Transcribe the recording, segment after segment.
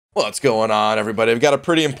What's going on, everybody? I've got a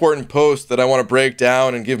pretty important post that I want to break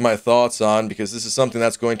down and give my thoughts on because this is something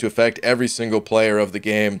that's going to affect every single player of the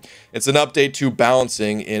game. It's an update to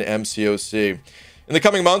balancing in MCOC. In the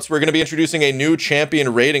coming months, we're going to be introducing a new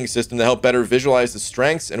champion rating system to help better visualize the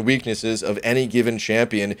strengths and weaknesses of any given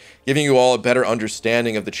champion, giving you all a better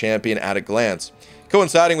understanding of the champion at a glance.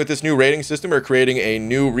 Coinciding with this new rating system, we're creating a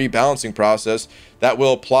new rebalancing process that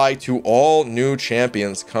will apply to all new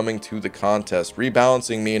champions coming to the contest.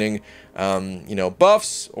 Rebalancing meaning,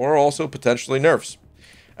 buffs or also potentially nerfs.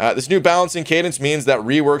 This new balancing cadence means that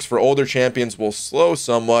reworks for older champions will slow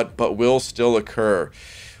somewhat, but will still occur.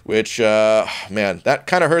 Which, man, that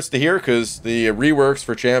kind of hurts to hear because the reworks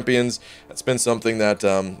for champions, that's been something that,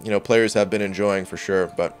 players have been enjoying for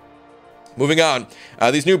sure. But moving on,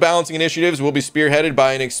 these new balancing initiatives will be spearheaded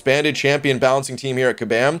by an expanded champion balancing team here at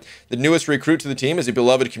Kabam. The newest recruit to the team is a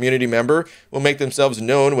beloved community member, will make themselves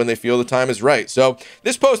known when they feel the time is right. So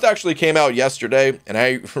this post actually came out yesterday, and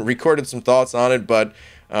I recorded some thoughts on it, but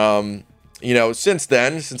since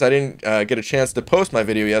then, since I didn't get a chance to post my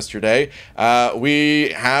video yesterday,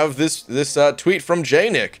 we have this tweet from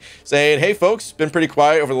Nick saying, "Hey folks, been pretty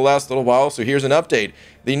quiet over the last little while, so here's an update.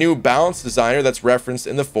 The new balance designer that's referenced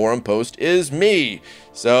in the forum post is me."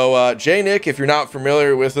 So Nick, if you're not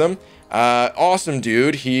familiar with him, awesome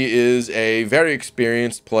dude. He is a very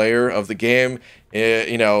experienced player of the game,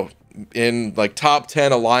 in like top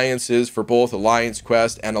 10 alliances for both Alliance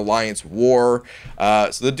Quest and Alliance War.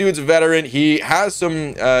 So the dude's a veteran. He has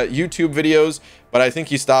some YouTube videos, but I think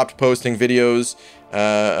he stopped posting videos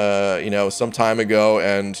some time ago,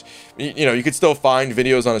 and you could still find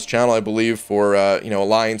videos on his channel, I believe, for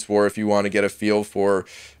Alliance War if you want to get a feel for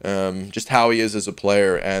just how he is as a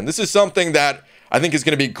player. And this is something that I think is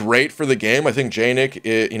going to be great for the game. I think Nick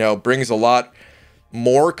brings a lot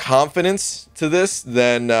more confidence to this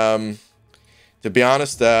than, to be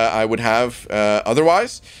honest, I would have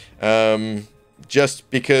otherwise. Just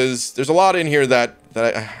because there's a lot in here that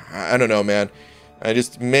I don't know, man. I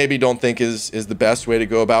just maybe don't think is the best way to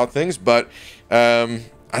go about things. But I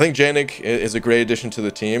think Nick is a great addition to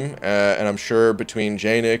the team, and I'm sure between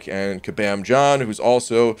Nick and Kabam John, who's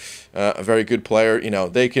also a very good player,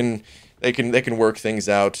 they can work things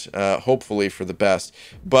out, hopefully for the best.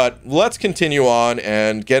 But let's continue on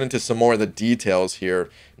and get into some more of the details here.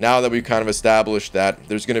 Now that we've kind of established that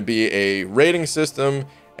there's going to be a rating system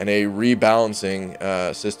and a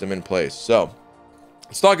rebalancing system in place. So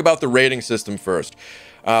let's talk about the rating system first.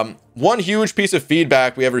 One huge piece of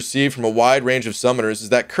feedback we have received from a wide range of summoners is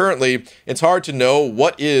that currently it's hard to know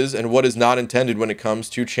what is and what is not intended when it comes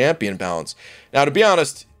to champion balance. Now, to be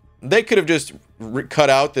honest, they could have just cut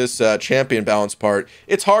out this champion balance part.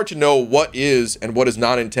 It's hard to know what is and what is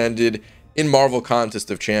not intended in Marvel Contest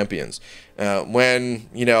of Champions. When,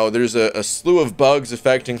 there's a slew of bugs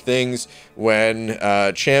affecting things, when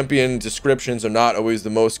champion descriptions are not always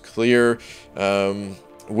the most clear,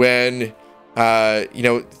 when,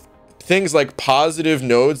 things like positive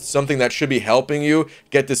nodes, something that should be helping you,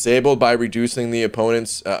 get disabled by reducing the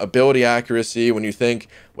opponent's ability accuracy, when you think,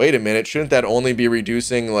 wait a minute, shouldn't that only be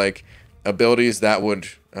reducing like abilities that would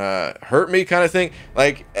hurt me, kind of thing.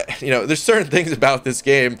 Like, there's certain things about this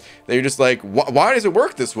game that you're just like, why does it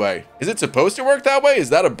work this way? Is it supposed to work that way? Is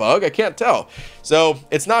that a bug? I can't tell. So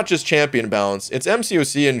it's not just champion balance, it's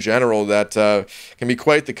MCOC in general that can be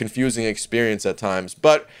quite the confusing experience at times.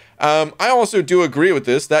 But I also do agree with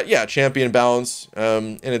this, that yeah, champion balance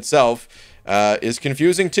in itself is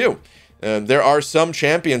confusing too. There are some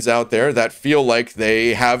champions out there that feel like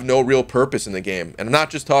they have no real purpose in the game. And I'm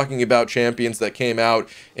not just talking about champions that came out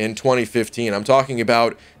in 2015. I'm talking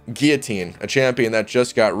about Guillotine, a champion that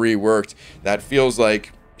just got reworked, that feels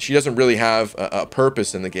like she doesn't really have a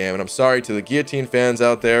purpose in the game. And I'm sorry to the Guillotine fans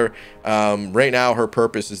out there. Right now, her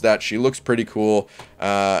purpose is that she looks pretty cool,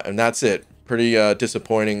 and that's it. Pretty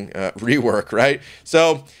disappointing rework, right?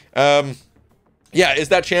 So, yeah, is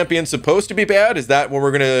that champion supposed to be bad? Is that what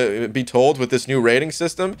we're going to be told with this new rating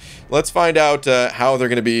system? Let's find out how they're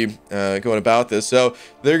going to be going about this. So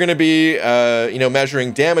they're going to be,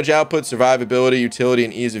 measuring damage output, survivability, utility,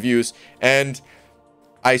 and ease of use. And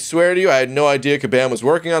I swear to you, I had no idea Kabam was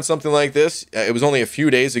working on something like this. It was only a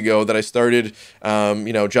few days ago that I started,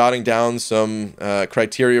 jotting down some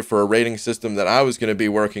criteria for a rating system that I was going to be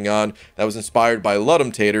working on that was inspired by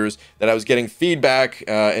Ludum Taters, that I was getting feedback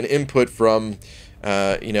and input from,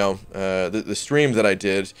 the stream that I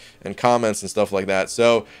did and comments and stuff like that.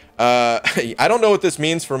 So I don't know what this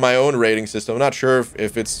means for my own rating system. I'm not sure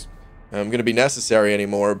if it's going to be necessary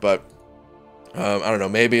anymore, but I don't know,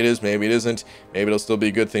 maybe it is, maybe it isn't. Maybe it'll still be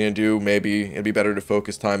a good thing to do. Maybe it'd be better to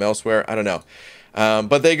focus time elsewhere. I don't know.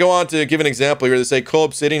 But they go on to give an example here. They say Cull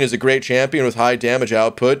Obsidian is a great champion with high damage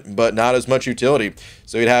output, but not as much utility.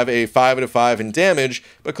 So he'd have a 5 out of 5 in damage,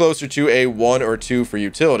 but closer to a 1 or 2 for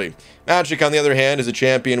utility. Magic, on the other hand, is a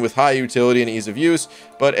champion with high utility and ease of use,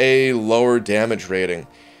 but a lower damage rating.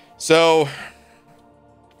 So,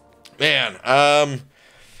 man,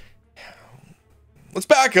 let's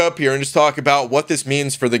back up here and just talk about what this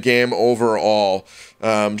means for the game overall.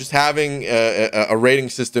 Just having a rating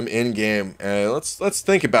system in game. Let's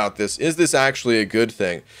think about this. Is this actually a good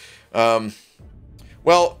thing?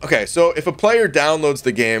 Well, okay, so if a player downloads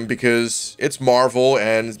the game because it's Marvel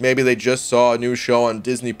and maybe they just saw a new show on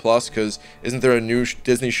Disney Plus, because isn't there a new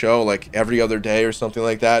Disney show like every other day or something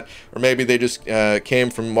like that? Or maybe they just came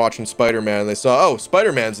from watching Spider-Man and they saw, oh,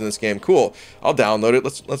 Spider-Man's in this game, cool. I'll download it.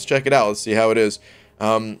 Let's check it out. Let's see how it is.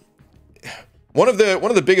 One of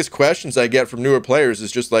the biggest questions I get from newer players is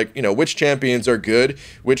just like, you know, which champions are good,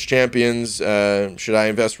 which champions should I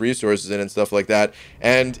invest resources in and stuff like that.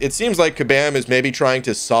 And it seems like Kabam is maybe trying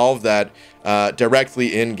to solve that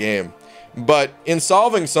directly in game. But in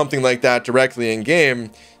solving something like that directly in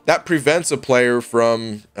game, that prevents a player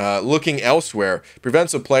from looking elsewhere,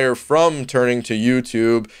 prevents a player from turning to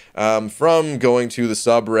YouTube, from going to the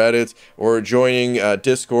subreddit or joining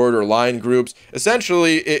Discord or line groups.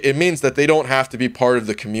 Essentially, it means that they don't have to be part of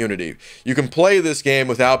the community. You can play this game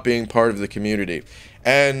without being part of the community.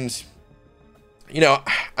 And, you know,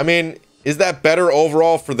 I mean, is that better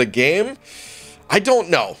overall for the game? I don't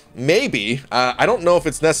know. Maybe. I don't know if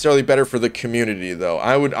it's necessarily better for the community, though.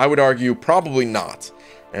 I would argue probably not.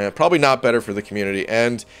 Probably not better for the community.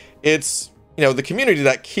 And it's, you know, the community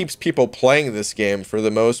that keeps people playing this game for the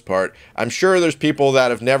most part. I'm sure there's people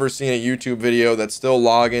that have never seen a YouTube video that still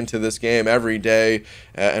log into this game every day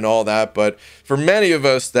and all that. But for many of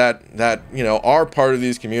us that you know, are part of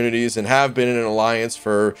these communities and have been in an alliance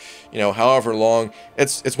for, you know, however long,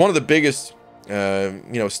 it's one of the biggest you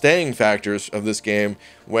know, staying factors of this game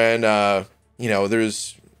when you know,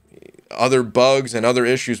 there's other bugs and other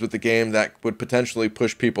issues with the game that would potentially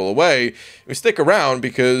push people away. We stick around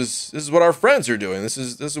because this is what our friends are doing. This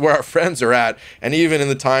is where our friends are at. And even in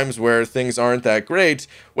the times where things aren't that great,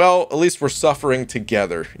 well, at least we're suffering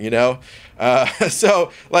together, you know?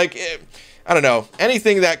 So, like, I don't know,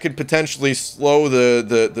 anything that could potentially slow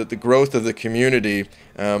the growth of the community,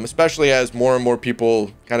 especially as more and more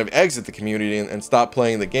people kind of exit the community and stop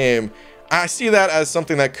playing the game, I see that as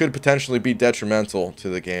something that could potentially be detrimental to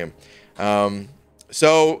the game.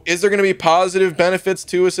 So is there going to be positive benefits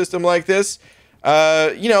to a system like this?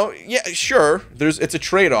 You know, yeah, sure. It's a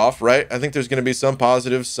trade-off, right? I think there's going to be some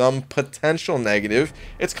positive, some potential negative.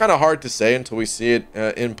 It's kind of hard to say until we see it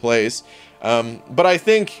in place. But I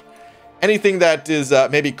think anything that is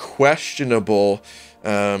maybe questionable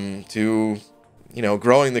to, you know,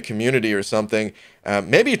 growing the community or something,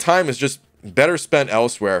 maybe time is just better spent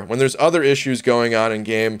elsewhere. When there's other issues going on in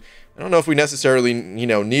game, I don't know if we necessarily, you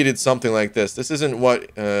know, needed something like this. This isn't what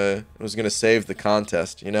was going to save the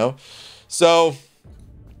contest, you know? So,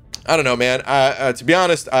 I don't know, man. To be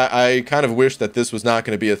honest, I kind of wish that this was not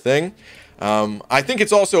going to be a thing. I think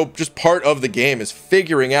it's also just part of the game is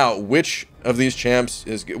figuring out which of these champs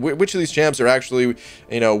are actually,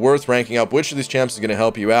 you know, worth ranking up, which of these champs is going to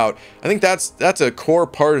help you out. I think that's a core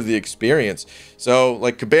part of the experience. So,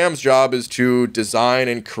 like, Kabam's job is to design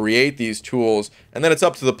and create these tools, and then it's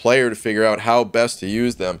up to the player to figure out how best to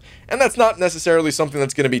use them. And that's not necessarily something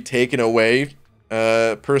that's going to be taken away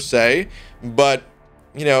per se, but,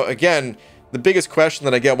 you know, again, the biggest question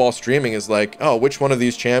that I get while streaming is like, oh, which one of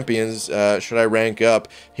these champions should I rank up?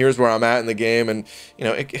 Here's where I'm at in the game, and, you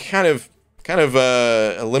know, it kind of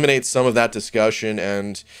eliminates some of that discussion,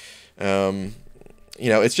 and you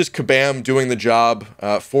know, it's just Kabam doing the job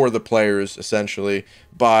for the players essentially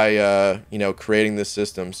by you know, creating this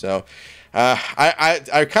system. So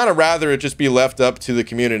I kind of rather it just be left up to the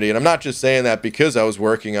community, and I'm not just saying that because I was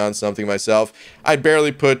working on something myself. I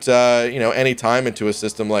barely put you know, any time into a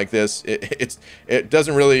system like this. It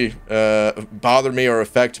doesn't really bother me or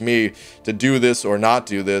affect me to do this or not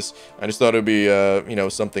do this. I just thought it'd be you know,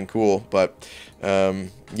 something cool. But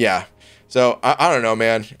yeah. So, I don't know,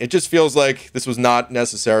 man. It just feels like this was not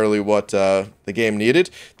necessarily what the game needed.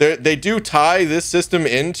 They do tie this system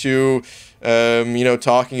into, you know,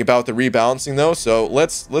 talking about the rebalancing, though. So,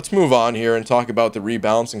 let's move on here and talk about the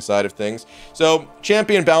rebalancing side of things. So,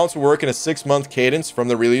 champion balance will work in a 6-month cadence from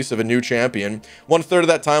the release of a new champion. 1/3 of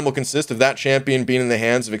that time will consist of that champion being in the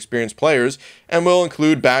hands of experienced players, and will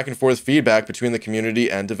include back and forth feedback between the community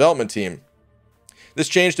and development team. This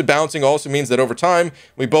change to balancing also means that over time,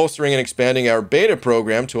 we're bolstering and expanding our beta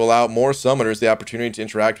program to allow more summoners the opportunity to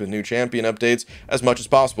interact with new champion updates as much as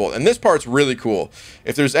possible. And this part's really cool.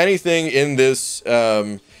 If there's anything in this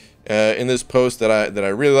post that I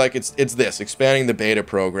really like, it's this, expanding the beta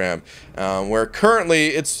program, where currently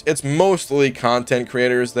it's mostly content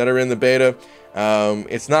creators that are in the beta.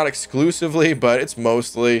 It's not exclusively, but it's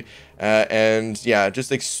mostly, and yeah,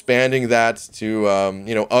 just expanding that to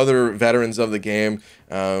you know, other veterans of the game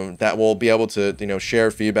that will be able to, you know,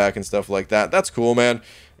 share feedback and stuff like that. That's cool, man.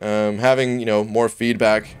 Having, you know, more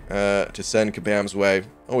feedback to send Kabam's way,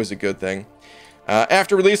 always a good thing.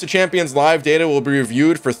 After release, the champion's live data will be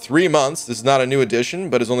reviewed for 3 months. This is not a new addition,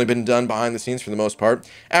 but has only been done behind the scenes for the most part.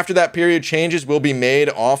 After that period, changes will be made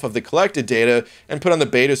off of the collected data and put on the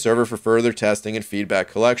beta server for further testing and feedback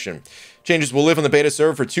collection. Changes will live on the beta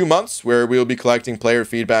server for 2 months, where we will be collecting player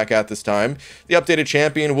feedback at this time. The updated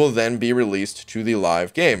champion will then be released to the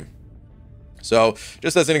live game. So,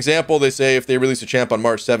 just as an example, they say if they release a champ on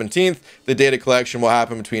March 17th, the data collection will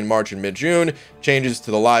happen between March and mid-June, changes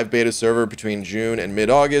to the live beta server between June and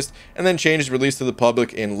mid-August, and then changes released to the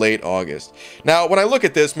public in late August. Now, when I look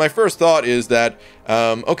at this, my first thought is that,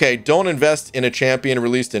 okay, don't invest in a champion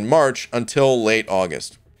released in March until late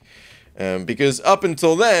August. Because up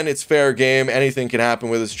until then, it's fair game, anything can happen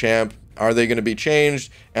with this champ. Are they going to be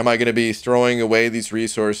changed? Am I going to be throwing away these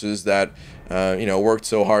resources that, you know, worked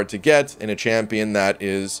so hard to get in a champion that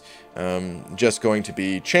is just going to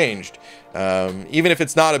be changed? Even if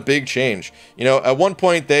it's not a big change. You know, at one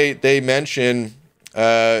point they mention,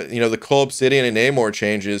 you know, the Cole Obsidian and Namor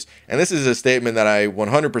changes. And this is a statement that I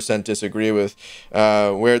 100% disagree with,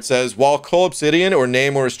 where it says, while Cole Obsidian or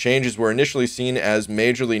Namor's changes were initially seen as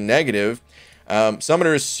majorly negative,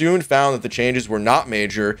 summoners soon found that the changes were not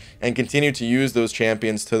major and continued to use those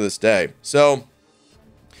champions to this day. So,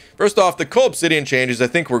 first off, the Cole Obsidian changes I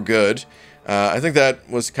think were good. I think that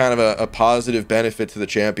was kind of a positive benefit to the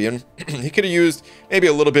champion. He could have used maybe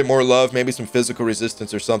a little bit more love, maybe some physical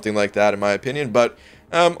resistance or something like that, in my opinion. But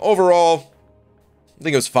overall, I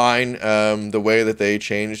think it was fine, the way that they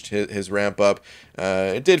changed his ramp up.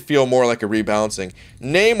 It did feel more like a rebalancing.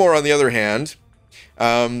 Namor, on the other hand,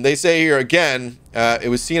 they say here again, it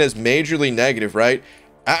was seen as majorly negative, right?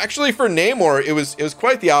 Actually, for Namor, it was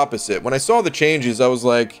quite the opposite. When I saw the changes, I was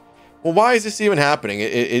like, well, why is this even happening?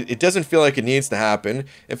 It doesn't feel like it needs to happen.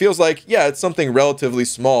 It feels like, yeah, it's something relatively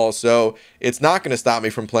small, so it's not going to stop me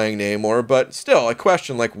from playing Namor. But still, I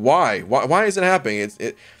question, like, why? Why is it happening?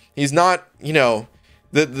 He's not, you know,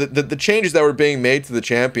 the changes that were being made to the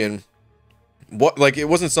champion. Like, it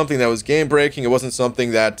wasn't something that was game breaking. It wasn't something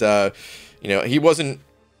that, you know, he wasn't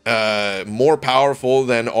more powerful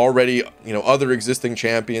than already, you know, other existing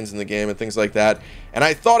champions in the game and things like that. And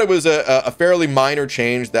I thought it was a fairly minor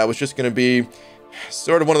change that was just going to be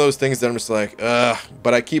sort of one of those things that I'm just like, ugh,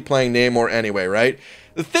 but I keep playing Namor anyway, right?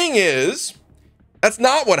 The thing is, that's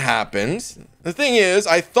not what happened. The thing is,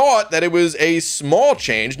 I thought that it was a small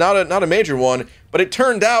change, not a major one, but it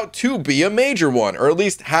turned out to be a major one, or at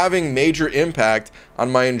least having major impact on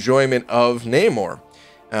my enjoyment of Namor.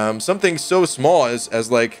 Something so small as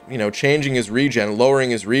like, you know, changing his regen,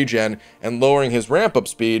 lowering his regen, and lowering his ramp-up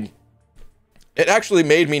speed, it actually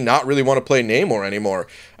made me not really want to play Namor anymore.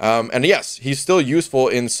 And yes, he's still useful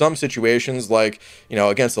in some situations, like, you know,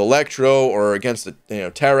 against Electro or against the, you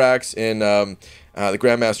know, Terrax in the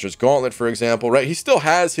Grandmaster's Gauntlet, for example, right? He still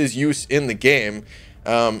has his use in the game,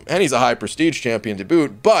 and he's a high prestige champion to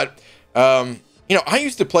boot. But, you know, I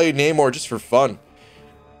used to play Namor just for fun.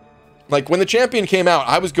 Like, when the champion came out,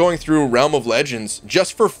 I was going through Realm of Legends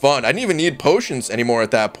just for fun. I didn't even need potions anymore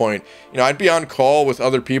at that point. You know, I'd be on call with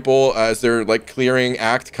other people as they're, like, clearing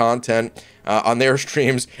act content on their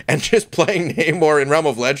streams and just playing Namor in Realm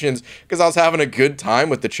of Legends because I was having a good time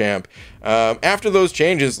with the champ. After those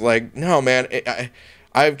changes, like, no, man,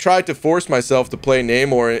 I've tried to force myself to play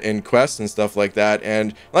Namor in quests and stuff like that,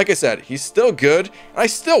 and like I said, he's still good. I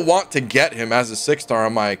still want to get him as a 6-star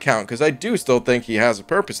on my account, because I do still think he has a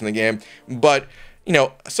purpose in the game, but, you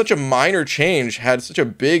know, such a minor change had such a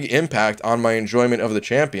big impact on my enjoyment of the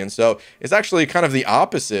champion, so it's actually kind of the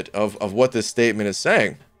opposite of what this statement is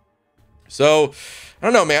saying. So, I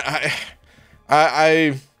don't know, man,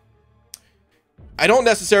 I don't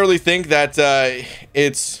necessarily think that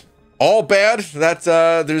it's all bad that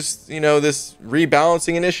there's, you know, this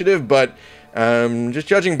rebalancing initiative, but just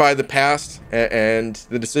judging by the past and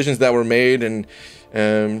the decisions that were made,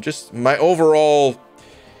 and just my overall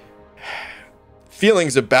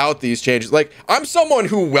feelings about these changes, like, I'm someone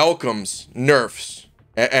who welcomes nerfs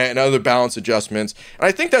and other balance adjustments. And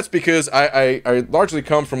I think that's because I largely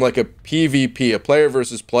come from like a PvP, a player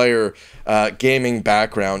versus player gaming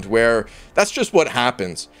background, where that's just what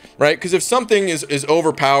happens, right? Because if something is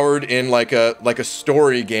overpowered in like a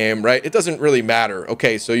story game, right, it doesn't really matter.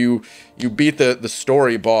 Okay, so you beat the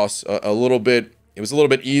story boss a little bit. It was a little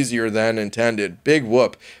bit easier than intended. Big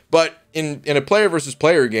whoop. But in a player versus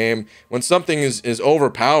player game, when something is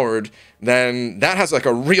overpowered, then that has like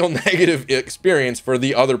a real negative experience for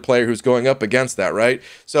the other player who's going up against that, right?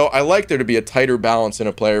 So I like there to be a tighter balance in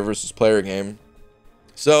a player versus player game.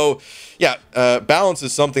 So yeah, balance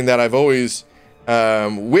is something that I've always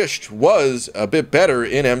wished was a bit better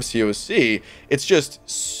in MCOC. It's just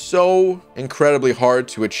so incredibly hard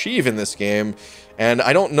to achieve in this game, and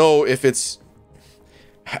I don't know if it's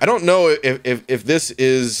if this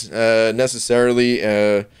is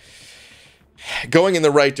necessarily going in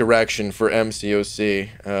the right direction for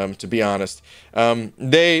MCOC, to be honest.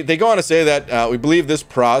 They go on to say that we believe this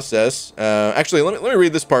process, actually let me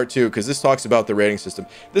read this part too, because this talks about the rating system.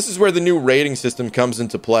 This is where the new rating system comes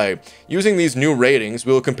into play. Using these new ratings,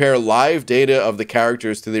 we will compare live data of the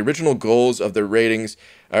characters to the original goals of the ratings,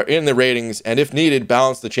 in the ratings, and if needed,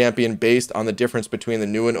 balance the champion based on the difference between the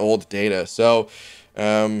new and old data. So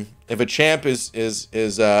if a champ is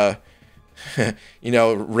you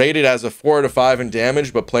know, rated as a 4 out of 5 in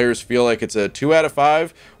damage, but players feel like it's a 2 out of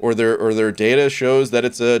 5, or their data shows that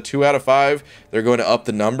it's a 2 out of 5, they're going to up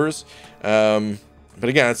the numbers. But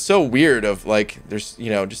again, it's so weird of like, there's, you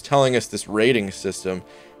know, just telling us this rating system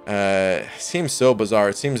seems so bizarre.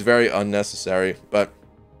 It seems very unnecessary, but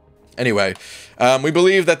anyway, we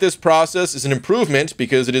believe that this process is an improvement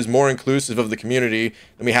because it is more inclusive of the community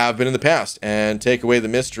than we have been in the past, and take away the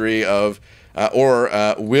mystery of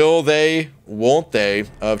will they, won't they,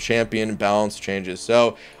 of champion balance changes.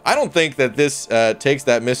 So I don't think that this takes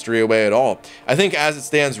that mystery away at all. I think as it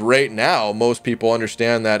stands right now, most people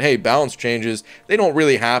understand that, hey, balance changes, they don't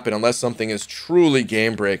really happen unless something is truly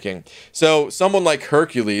game breaking. So someone like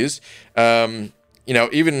Hercules, you know,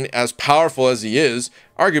 even as powerful as he is,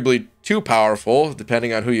 arguably too powerful,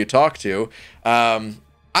 depending on who you talk to, I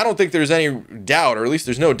don't think there's any doubt, or at least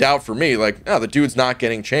there's no doubt for me, like, oh, the dude's not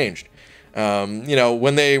getting changed. You know,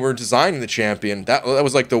 when they were designing the champion, that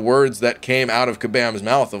was like the words that came out of Kabam's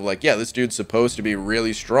mouth of like, yeah, this dude's supposed to be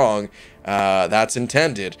really strong. That's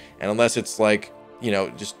intended. And unless it's like, you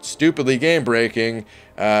know, just stupidly game breaking,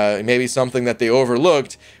 maybe something that they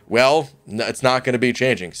overlooked, well, it's not going to be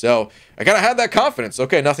changing. So I kind of had that confidence.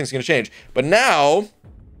 Okay, nothing's going to change. But now,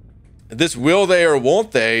 this will they or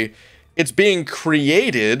won't they, it's being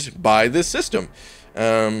created by this system.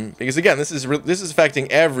 Because again, this is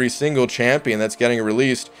affecting every single champion that's getting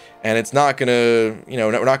released, and it's not gonna, you know,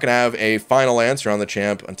 we're not gonna have a final answer on the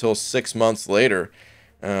champ until 6 months later.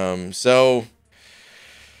 So,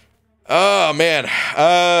 oh man,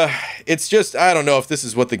 it's just, I don't know if this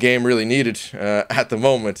is what the game really needed at the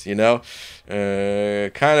moment. You know,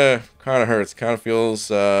 kind of hurts, kind of feels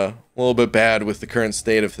a little bit bad with the current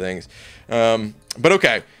state of things. But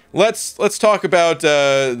okay. Let's talk about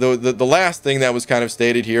the last thing that was kind of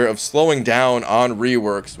stated here of slowing down on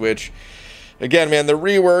reworks, which, again, man, the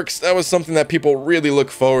reworks, that was something that people really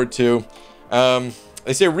look forward to.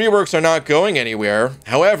 They say reworks are not going anywhere.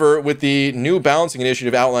 However, with the new balancing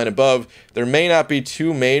initiative outlined above, there may not be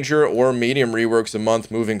 2 major or medium reworks a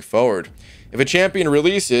month moving forward. If a champion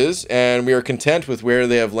releases, and we are content with where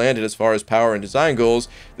they have landed as far as power and design goals,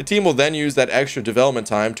 the team will then use that extra development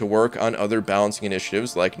time to work on other balancing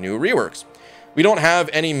initiatives like new reworks. We don't have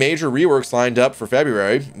any major reworks lined up for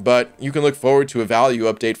February, but you can look forward to a value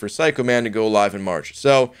update for Psycho Man to go live in March.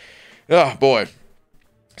 So, oh boy.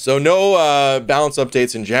 So no balance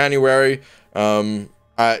updates in January. It's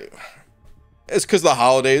because of the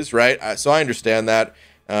holidays, right? So I understand that.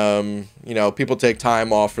 You know, people take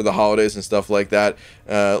time off for the holidays and stuff like that.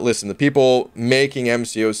 Listen, the people making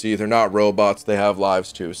MCOC, they're not robots. They have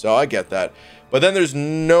lives too. So I get that. But then there's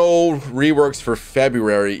no reworks for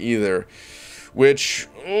February either, which,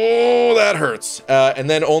 oh, that hurts. And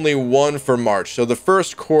then only 1 for March. So the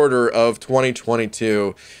first quarter of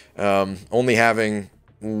 2022, only having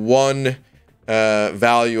 1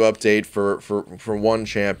 value update for 1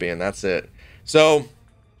 champion. That's it. So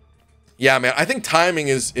yeah, man, I think timing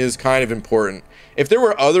is kind of important. If there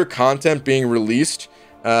were other content being released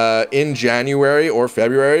in January or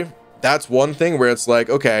February, that's one thing where it's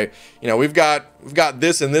like, okay, you know, we've got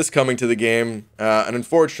this and this coming to the game, and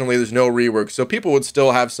unfortunately there's no rework, so people would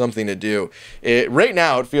still have something to do. Right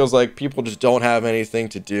now, it feels like people just don't have anything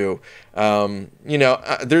to do. You know,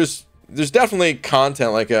 there's definitely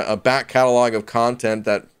content, like a back catalog of content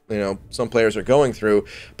that some players are going through.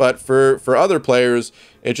 But for other players,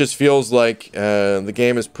 it just feels like the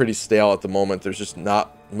game is pretty stale at the moment. There's just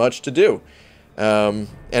not much to do, and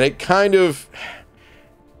it kind of,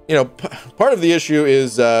 part of the issue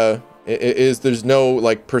is there's no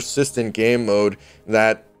like persistent game mode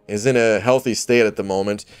that is in a healthy state at the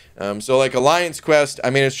moment. So like Alliance Quest, I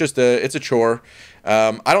mean, it's a chore.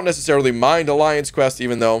 I don't necessarily mind Alliance Quest,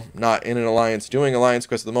 even though I'm not in an alliance doing Alliance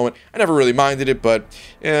Quest at the moment. I never really minded it, but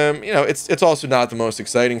it's also not the most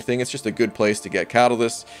exciting thing. It's just a good place to get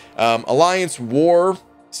catalysts. Alliance War,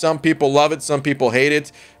 some people love it, some people hate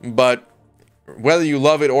it, but whether you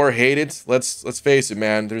love it or hate it, let's face it,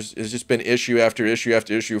 man. There's just been issue after issue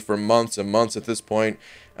after issue for months and months at this point,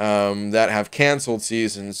 that have canceled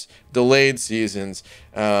seasons, delayed seasons,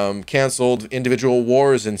 canceled individual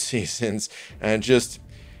wars and seasons, and just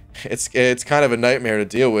it's kind of a nightmare to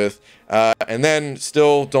deal with. And then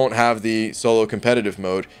still don't have the solo competitive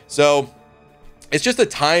mode. So it's just a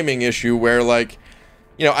timing issue where, like,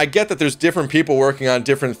 I get that there's different people working on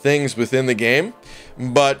different things within the game,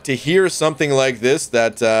 but to hear something like this,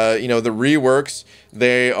 that, the reworks,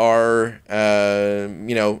 they are,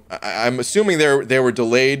 I'm assuming they were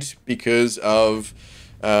delayed because of,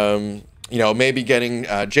 maybe getting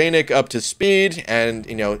Janik up to speed and,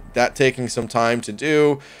 that taking some time to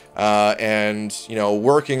do, and,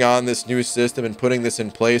 working on this new system and putting this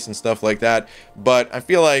in place and stuff like that. But I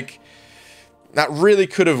feel like that really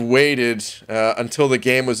could have waited until the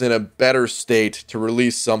game was in a better state to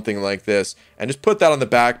release something like this, and just put that on the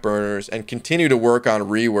back burners and continue to work on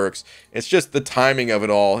reworks. It's just the timing of it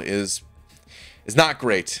all is not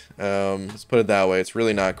great. Let's put it that way. It's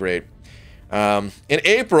really not great. In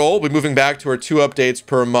April, we'll be moving back to our 2 updates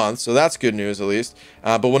per month, so that's good news at least.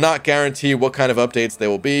 But we'll not guarantee what kind of updates they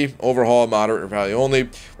will be. Overhaul, moderate, or value only.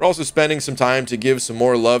 We're also spending some time to give some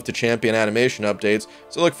more love to champion animation updates,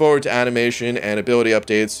 so look forward to animation and ability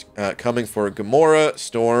updates coming for Gamora,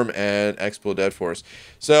 Storm, and Expo Dead Force.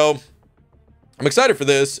 So I'm excited for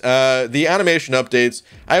this. The animation updates,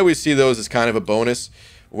 I always see those as kind of a bonus,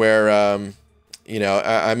 where,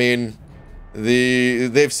 I mean,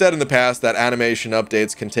 they've said in the past that animation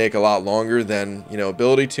updates can take a lot longer than,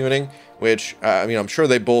 ability tuning, which, I'm sure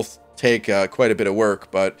they both take quite a bit of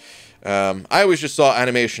work, but I always just saw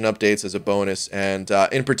animation updates as a bonus, and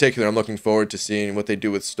in particular, I'm looking forward to seeing what they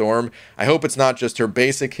do with Storm. I hope it's not just her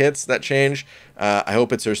basic hits that change. I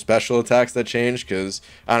hope it's her special attacks that change, because,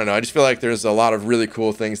 I don't know, I just feel like there's a lot of really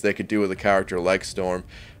cool things they could do with a character like Storm.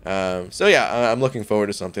 So yeah, I'm looking forward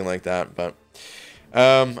to something like that, but...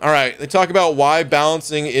 all right, they talk about why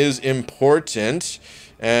balancing is important,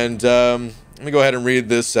 and let me go ahead and read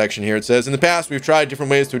this section here. It says, in the past, we've tried different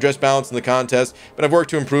ways to address balance in the contest, but I've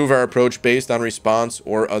worked to improve our approach based on response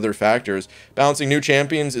or other factors. Balancing new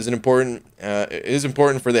champions is important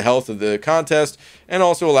for the health of the contest, and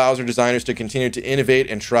also allows our designers to continue to innovate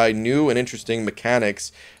and try new and interesting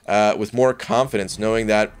mechanics with more confidence, knowing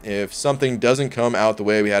that if something doesn't come out the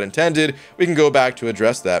way we had intended, we can go back to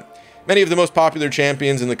address that. Many of the most popular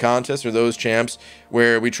champions in the contest are those champs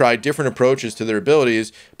where we try different approaches to their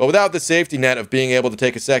abilities, but without the safety net of being able to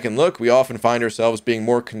take a second look, we often find ourselves being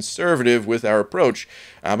more conservative with our approach.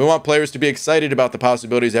 We want players to be excited about the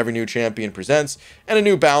possibilities every new champion presents, and a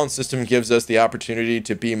new balance system gives us the opportunity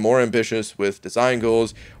to be more ambitious with design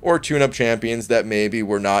goals or tune-up champions that maybe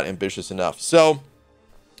were not ambitious enough. So,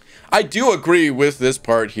 I do agree with this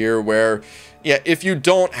part here where, yeah, if you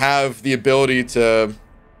don't have the ability to...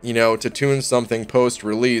 to tune something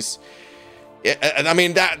post-release. I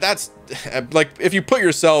mean, that's like, if you put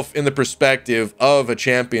yourself in the perspective of a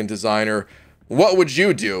champion designer, what would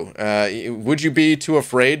you do? Would you be too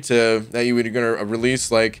afraid that you were going to release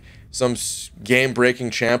like some game-breaking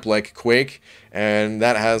champ like Quake, and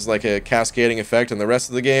that has like a cascading effect on the rest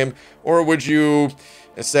of the game? Or would you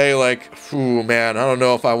say like, "Ooh, man, I don't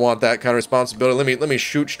know if I want that kind of responsibility. Let me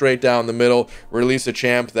shoot straight down the middle, release a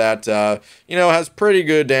champ that has pretty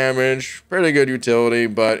good damage, pretty good utility,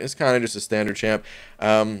 but it's kind of just a standard champ."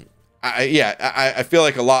 I feel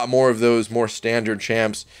like a lot more of those more standard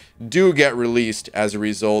champs do get released as a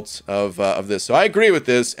result of this. So I agree with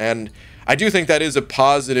this, and I do think that is a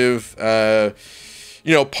positive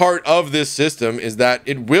part of this system, is that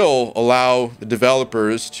it will allow the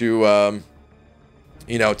developers to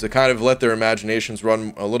to kind of let their imaginations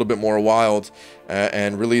run a little bit more wild,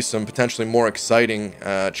 and release some potentially more exciting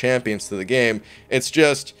champions to the game. It's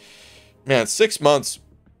just, man, 6 months,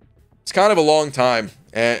 it's kind of a long time,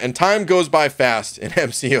 and time goes by fast in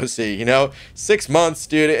MCOC, 6 months,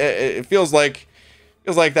 dude, it feels like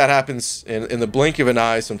that happens in the blink of an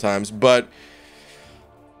eye sometimes, but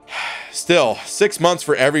still, 6 months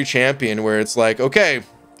for every champion, where it's like, okay,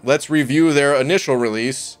 let's review their initial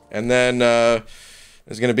release, and then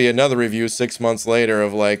there's going to be another review 6 months later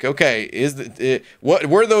of like, okay, what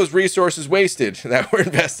were those resources wasted that were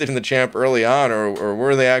invested in the champ early on, or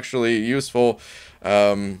were they actually useful?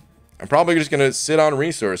 I'm probably just going to sit on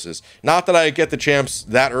resources. Not that I get the champs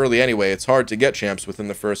that early anyway. It's hard to get champs within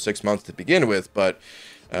the first 6 months to begin with, but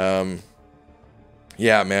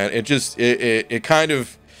yeah, man, it kind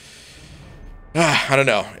of, I don't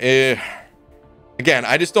know. Again,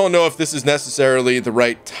 I just don't know if this is necessarily the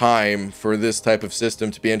right time for this type of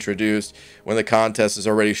system to be introduced when the contest is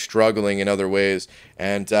already struggling in other ways.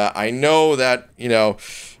 And I know that, you know,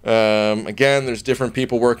 again, there's different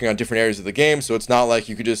people working on different areas of the game, so it's not like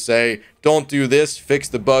you could just say, don't do this, fix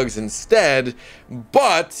the bugs instead.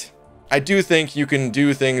 But I do think you can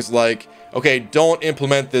do things like, okay, don't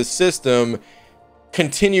implement this system,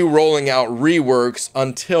 continue rolling out reworks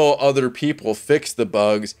until other people fix the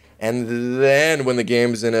bugs, and then when the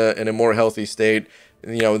game's in a more healthy state,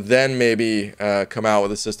 you know, then maybe come out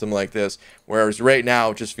with a system like this. Whereas right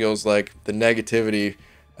now, it just feels like the negativity,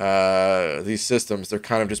 these systems, they're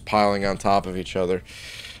kind of just piling on top of each other.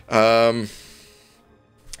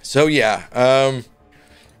 So yeah,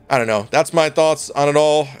 I don't know. That's my thoughts on it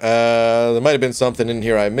all. There might have been something in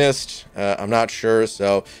here I missed. I'm not sure.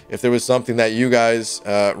 So if there was something that you guys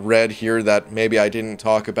read here that maybe I didn't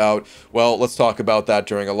talk about, well, let's talk about that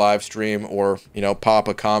during a live stream, or, you know, pop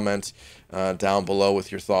a comment down below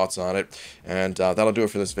with your thoughts on it. And that'll do it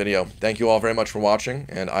for this video. Thank you all very much for watching,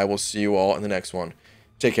 and I will see you all in the next one.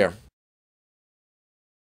 Take care.